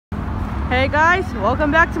Hey guys, welcome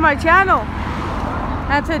back to my channel.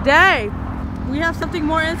 And today we have something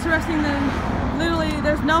more interesting than literally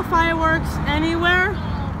there's no fireworks anywhere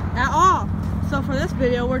at all. So for this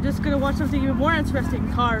video we're just gonna watch something even more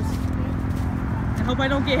interesting, cars. I hope I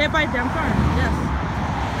don't get hit by a damn car. Yes.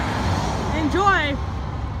 Enjoy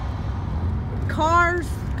cars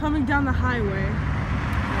coming down the highway.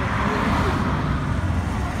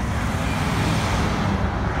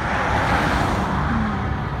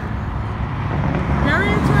 Very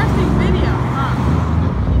interesting video, huh?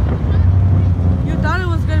 You thought it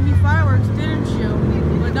was gonna be fireworks, didn't you?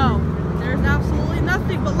 But no, there's absolutely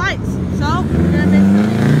nothing but lights. So we're gonna make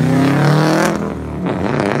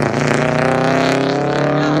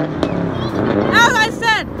as I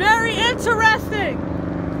said, very interesting.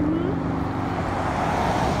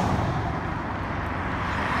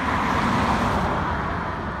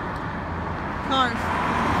 Cars.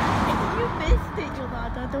 You missed it,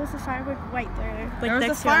 Yolanda. There was a firework right there. Like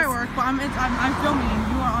There's a firework, but I'm filming.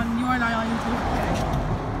 You are not on YouTube.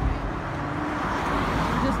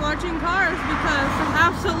 We're just watching cars because there's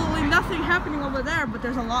absolutely nothing happening over there, but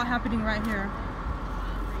there's a lot happening right here.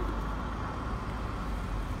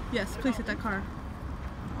 Yes, please hit that car.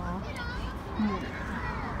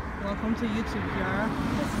 Welcome to YouTube, Kiara.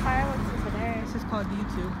 There's fireworks over there. This is called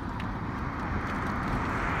YouTube.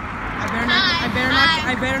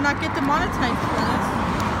 I better not get demonetized for this.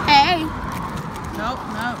 Hey. Nope.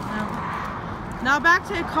 Now back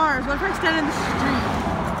to cars. What if I stand in the street?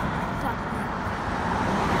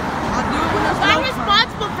 I'll do it when there's no I'm car.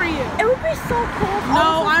 responsible for you. It would be so cool.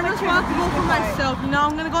 No, I'm responsible for myself. No,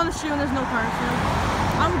 I'm gonna go in the street when there's no cars. So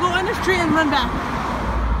I'm gonna go in the street and run back.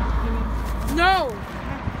 No.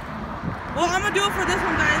 Well, I'm gonna do it for this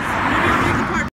one, guys. Maybe